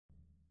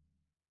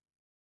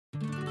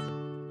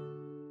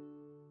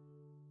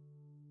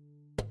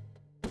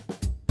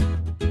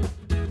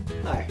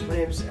Hi, my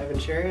name is Evan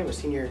Cherry. I'm a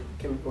senior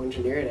chemical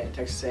engineer at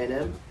Texas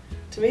A&M.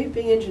 To me,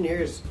 being an engineer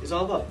is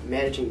all about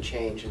managing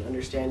change and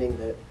understanding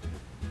that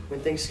when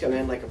things come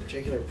in, like a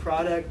particular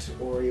product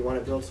or you want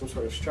to build some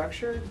sort of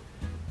structure,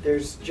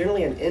 there's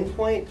generally an end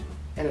point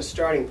and a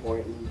starting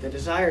point. And the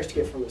desire is to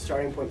get from the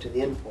starting point to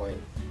the end point.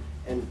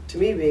 And to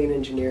me, being an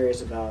engineer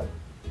is about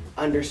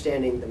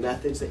understanding the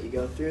methods that you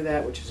go through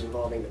that, which is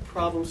involving the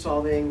problem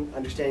solving,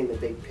 understanding the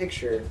big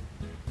picture,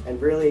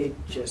 and really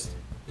just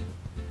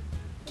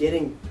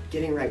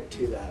getting right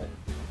to that.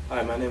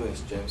 Hi, my name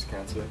is James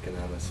Kanswick and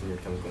I'm a senior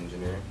chemical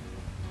engineer.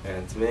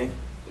 And to me,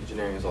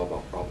 engineering is all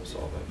about problem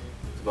solving,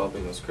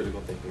 developing those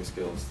critical thinking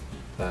skills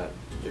that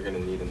you're going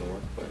to need in the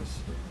workplace.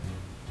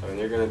 I mean,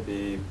 you're going to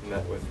be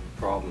met with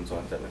problems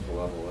on a technical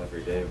level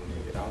every day when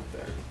you get out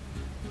there.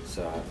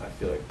 So I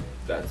feel like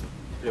that's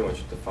pretty much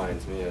what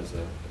defines me as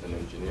an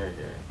engineer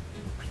here.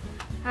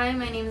 Hi,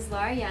 my name is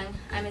Laura Young.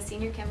 I'm a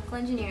senior chemical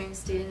engineering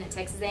student at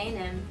Texas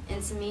A&M,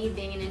 and to me,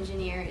 being an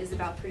engineer is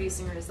about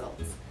producing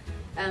results.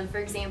 For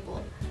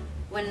example,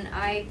 when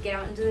I get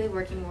out into the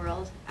working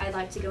world, I'd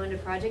like to go into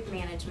project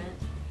management,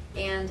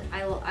 and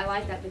I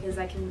like that because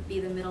I can be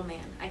the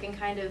middleman. I can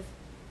kind of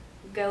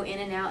go in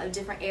and out of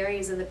different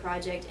areas of the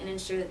project and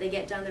ensure that they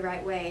get done the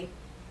right way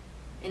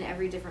in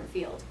every different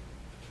field.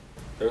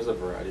 There's a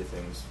variety of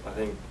things. I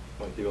think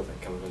when people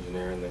think chemical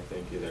engineering, they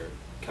think either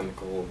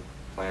chemical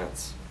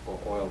plants or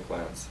oil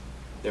plants.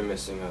 They're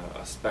missing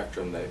a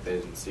spectrum that they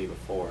didn't see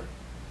before.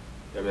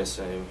 They're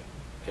missing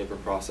paper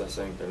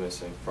processing, they're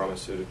missing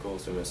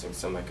pharmaceuticals, they're missing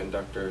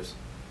semiconductors,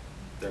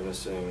 they're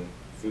missing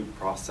food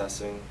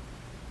processing.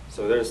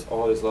 So there's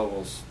all these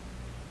levels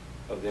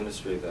of the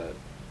industry that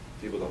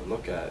people don't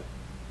look at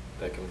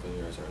that chemical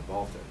engineers are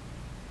involved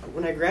in.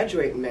 When I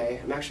graduate in May,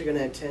 I'm actually going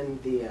to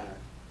attend the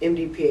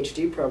MD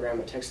PhD program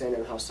at Texas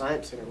A&M Health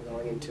Science Center. I'm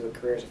going into a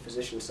career as a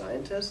physician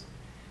scientist.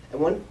 And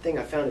one thing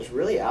I found is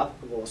really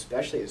applicable,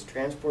 especially, is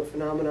transport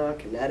phenomena,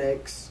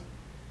 kinetics,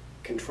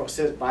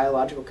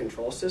 biological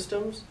control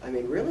systems. I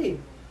mean, really,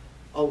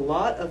 a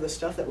lot of the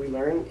stuff that we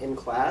learn in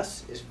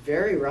class is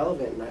very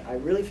relevant, and I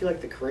really feel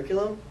like the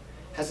curriculum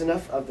has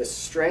enough of the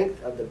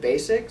strength of the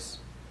basics,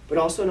 but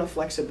also enough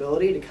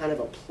flexibility to kind of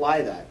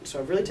apply that. So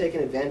I've really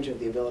taken advantage of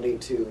the ability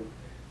to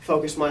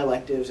focus my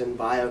electives in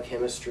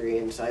biochemistry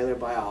and cellular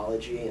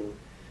biology and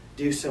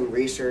do some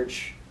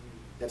research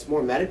that's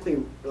more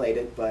medically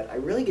related, but I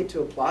really get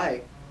to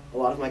apply a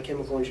lot of my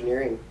chemical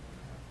engineering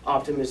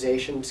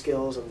optimization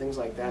skills and things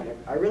like that.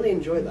 And I really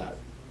enjoy that.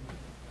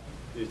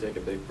 You take a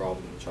big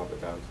problem and chop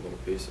it down to little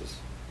pieces.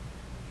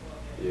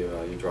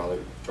 You draw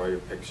your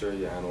picture,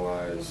 you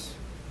analyze,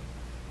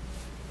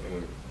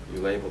 and you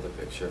label the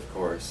picture, of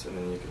course, and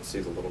then you can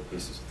see the little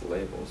pieces with the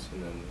labels,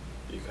 and then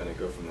you kind of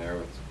go from there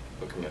with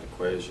looking at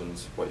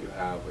equations, what you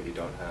have, what you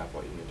don't have,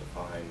 what you need to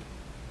find,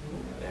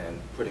 and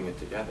putting it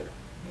together.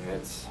 And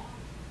it's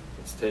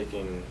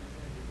taking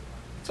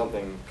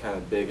something kind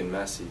of big and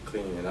messy,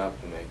 cleaning it up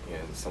and making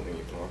it something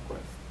you can work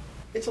with.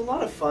 It's a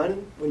lot of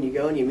fun when you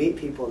go and you meet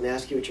people and they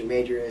ask you what your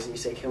major is and you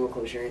say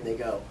chemical engineering and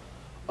they go,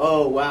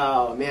 oh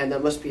wow, man,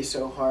 that must be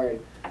so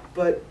hard.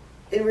 But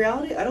in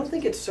reality, I don't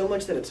think it's so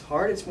much that it's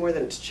hard, it's more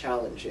that it's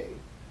challenging.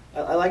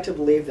 I like to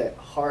believe that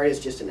hard is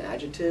just an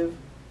adjective,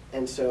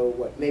 and so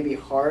what may be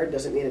hard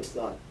doesn't mean it's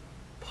not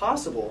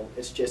possible,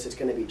 it's just it's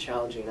going to be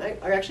challenging. I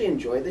actually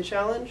enjoy the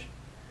challenge,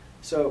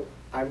 so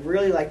I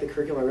really like the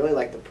curriculum, I really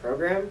like the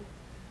program,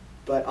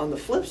 but on the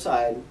flip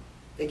side,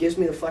 it gives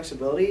me the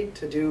flexibility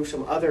to do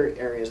some other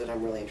areas that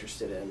I'm really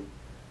interested in.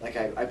 Like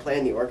I play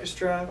in the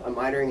orchestra, I'm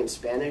minoring in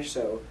Spanish,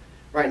 so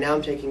right now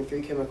I'm taking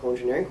 3 chemical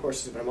engineering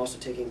courses, but I'm also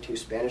taking 2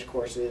 Spanish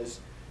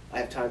courses. I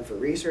have time for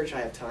research,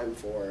 I have time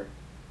for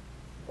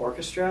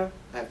orchestra,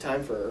 I have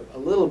time for a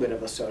little bit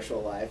of a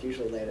social life,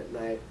 usually late at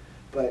night,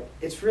 but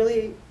it's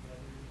really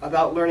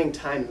about learning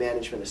time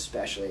management,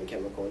 especially in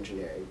chemical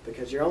engineering,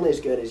 because you're only as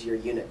good as your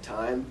unit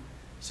time,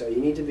 so you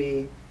need to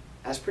be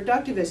as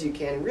productive as you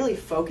can, really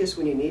focus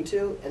when you need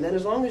to, and then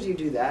as long as you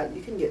do that,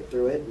 you can get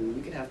through it and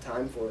you can have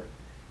time for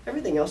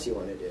everything else you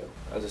want to do.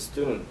 As a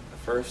student, at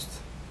first,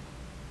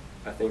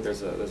 I think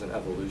there's an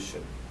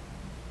evolution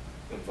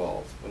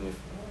involved. When you,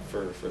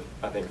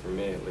 I think for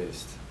me at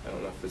least, I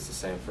don't know if it's the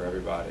same for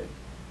everybody.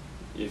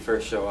 You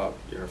first show up,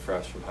 you're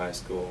fresh from high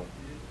school,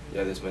 you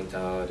have this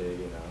mentality,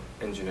 you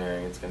know,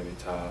 engineering, it's going to be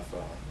tough,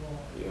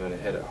 you're going to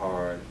hit it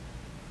hard,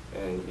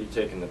 and you're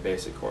taking the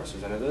basic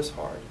courses, and it is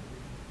hard.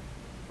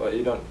 But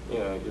you don't, you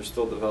know, you're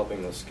still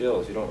developing those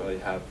skills. You don't really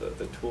have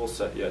the tool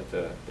set yet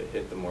to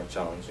hit the more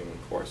challenging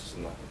courses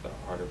and the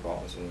harder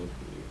problems. And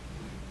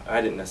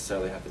I didn't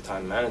necessarily have the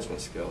time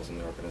management skills in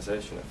the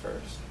organization at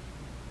first.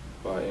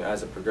 But you know,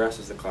 as it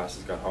progresses, the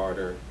classes got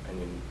harder,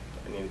 and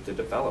I needed to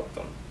develop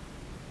them.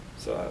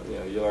 So you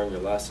know, you learn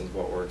your lessons,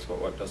 what works,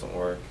 what doesn't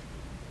work.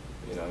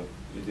 You know,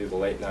 you do the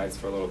late nights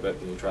for a little bit,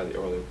 then you try the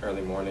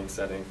early morning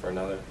setting for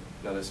another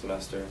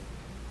semester.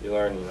 You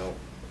learn, you know,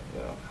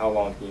 how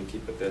long can you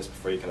keep at this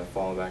before you kind of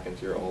fall back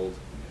into your old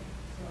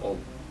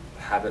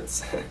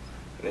habits, and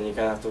then you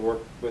kind of have to work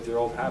with your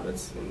old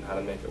habits and how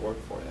to make it work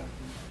for you.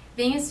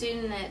 Being a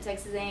student at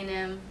Texas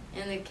A&M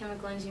in the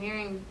chemical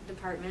engineering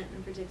department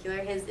in particular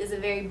is a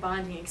very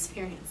bonding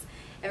experience.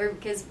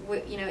 Because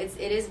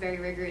it is very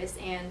rigorous,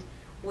 and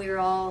we're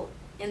all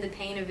in the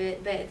pain of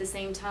it, but at the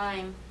same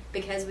time,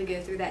 because we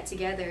go through that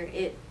together,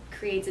 it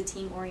creates a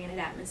team-oriented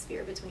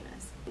atmosphere between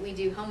us. We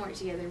do homework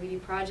together, we do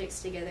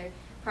projects together.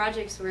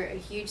 Projects were a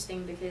huge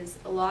thing because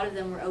a lot of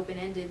them were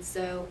open-ended,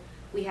 so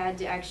we had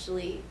to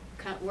actually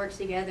work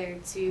together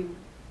to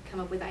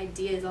come up with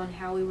ideas on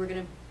how we were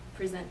going to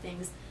present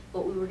things,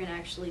 what we were going to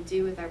actually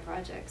do with our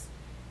projects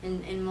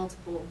in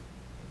multiple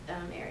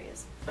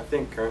areas. I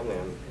think currently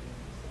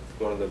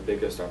one of the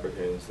biggest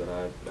opportunities that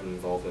I'm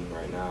involved in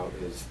right now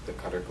is the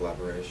Cutter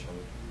collaboration,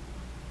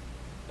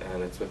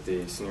 and it's with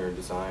the senior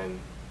design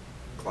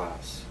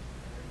class.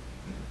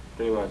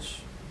 Pretty much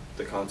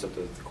the concept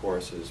of the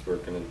course is we're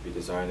going to be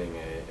designing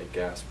a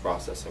gas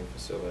processing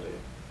facility.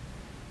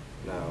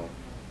 Now,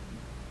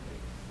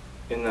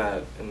 in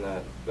that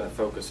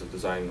focus of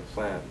designing the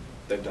plant,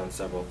 they've done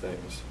several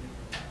things.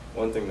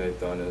 One thing they've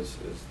done is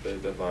they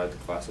divide the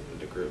class up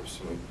into groups,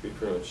 and we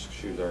pretty much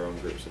choose our own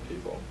groups of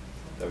people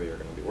that we are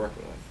going to be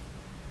working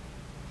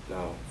with.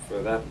 Now,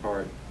 for that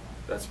part,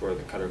 that's where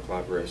the Cutter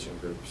collaboration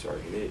groups are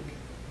unique.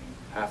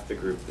 Half the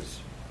group is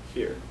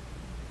here,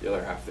 the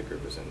other half of the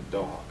group is in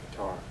Doha,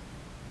 Qatar,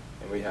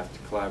 and we have to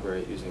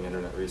collaborate using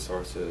internet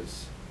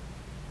resources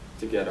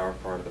to get our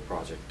part of the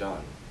project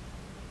done.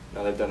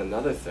 Now, they've done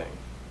another thing,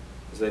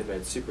 is they've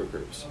made super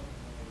groups.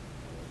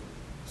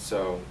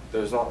 So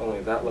there's not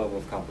only that level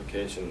of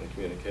complication in the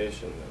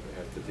communication that we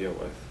have to deal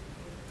with,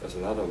 there's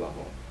another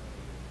level.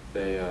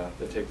 They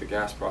take the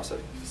gas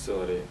processing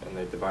facility and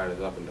they divide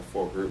it up into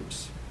 4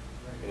 groups.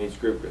 And each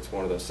group gets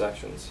one of those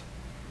sections.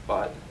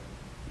 But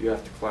you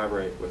have to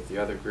collaborate with the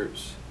other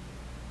groups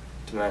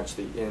to match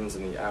the ins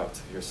and the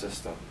outs of your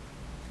system.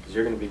 Because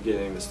you're going to be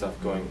getting the stuff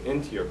going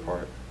into your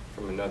part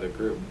from another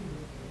group.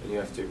 And you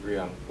have to agree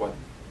on what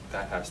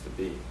that has to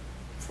be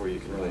before you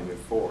can really move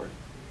forward.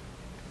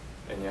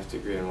 And you have to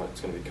agree on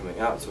what's going to be coming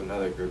out so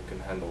another group can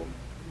handle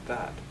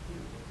that.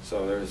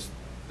 So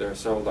there are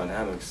several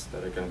dynamics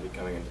that are going to be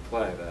coming into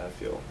play that I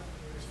feel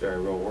is very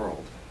real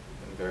world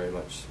and very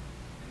much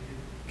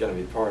going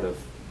to be part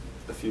of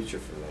the future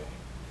for me.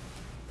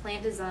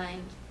 Plant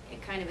design,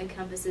 it kind of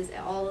encompasses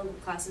all of the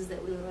classes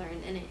that we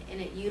learn, and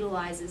it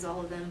utilizes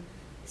all of them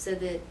so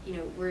that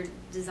we're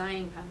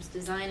designing pumps,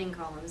 designing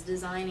columns,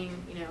 designing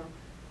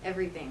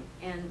everything,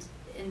 and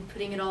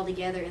putting it all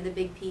together in the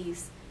big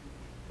piece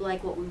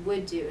like what we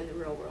would do in the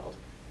real world.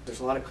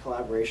 There's a lot of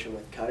collaboration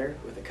with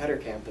the Cutter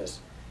campus.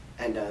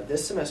 And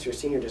this semester's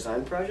senior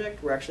design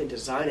project, we're actually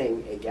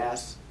designing a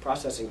gas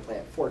processing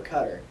plant for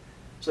Cutter.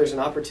 So there's an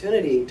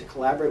opportunity to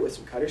collaborate with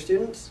some Cutter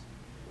students.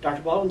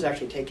 Dr. Baldwin's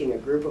actually taking a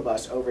group of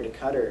us over to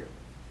Cutter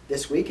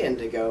this weekend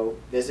to go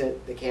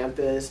visit the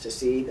campus, to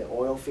see the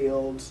oil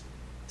fields,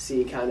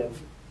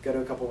 go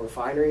to a couple of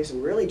refineries,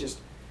 and really just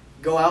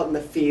go out in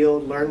the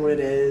field, learn what it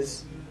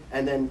is,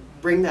 and then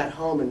bring that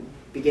home and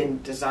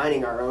begin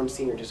designing our own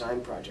senior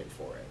design project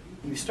for it.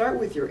 You start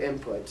with your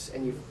inputs,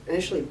 and you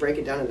initially break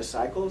it down into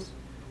cycles.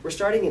 We're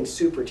starting in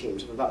super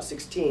teams of about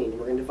 16.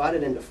 We're going to divide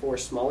it into 4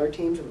 smaller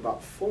teams of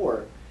about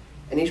 4,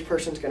 and each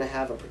person's going to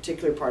have a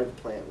particular part of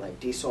the plant, like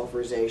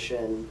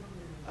desulfurization,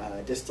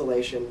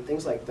 distillation,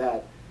 things like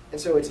that.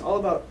 And so it's all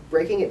about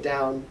breaking it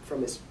down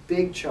from this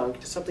big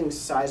chunk to something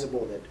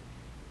sizable that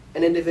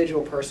an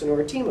individual person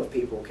or a team of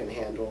people can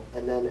handle,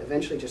 and then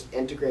eventually just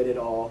integrate it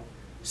all,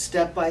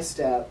 step by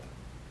step,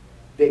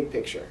 big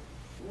picture.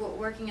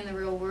 Working in the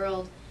real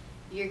world,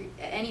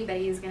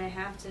 anybody is going to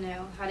have to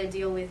know how to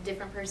deal with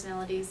different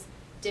personalities,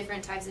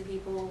 different types of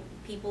people.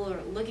 People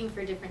are looking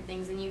for different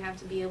things, and you have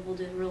to be able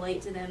to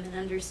relate to them and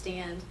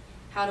understand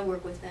how to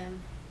work with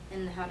them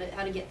and how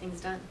to get things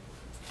done.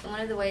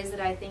 One of the ways that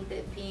I think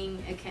that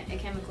being a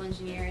chemical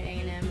engineer at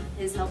A&M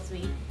has helped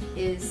me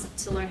is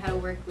to learn how to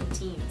work with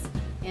teams.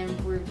 And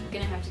we're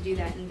going to have to do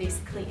that in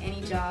basically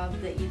any job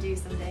that you do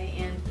someday,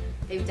 and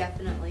they've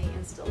definitely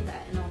instilled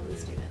that in all of the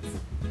students.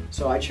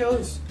 So I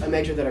chose a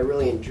major that I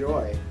really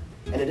enjoy,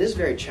 and it is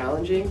very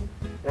challenging,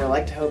 and I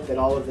like to hope that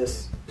all of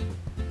this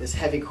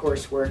heavy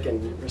coursework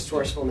and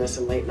resourcefulness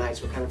and late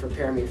nights will kind of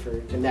prepare me for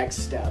the next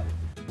step.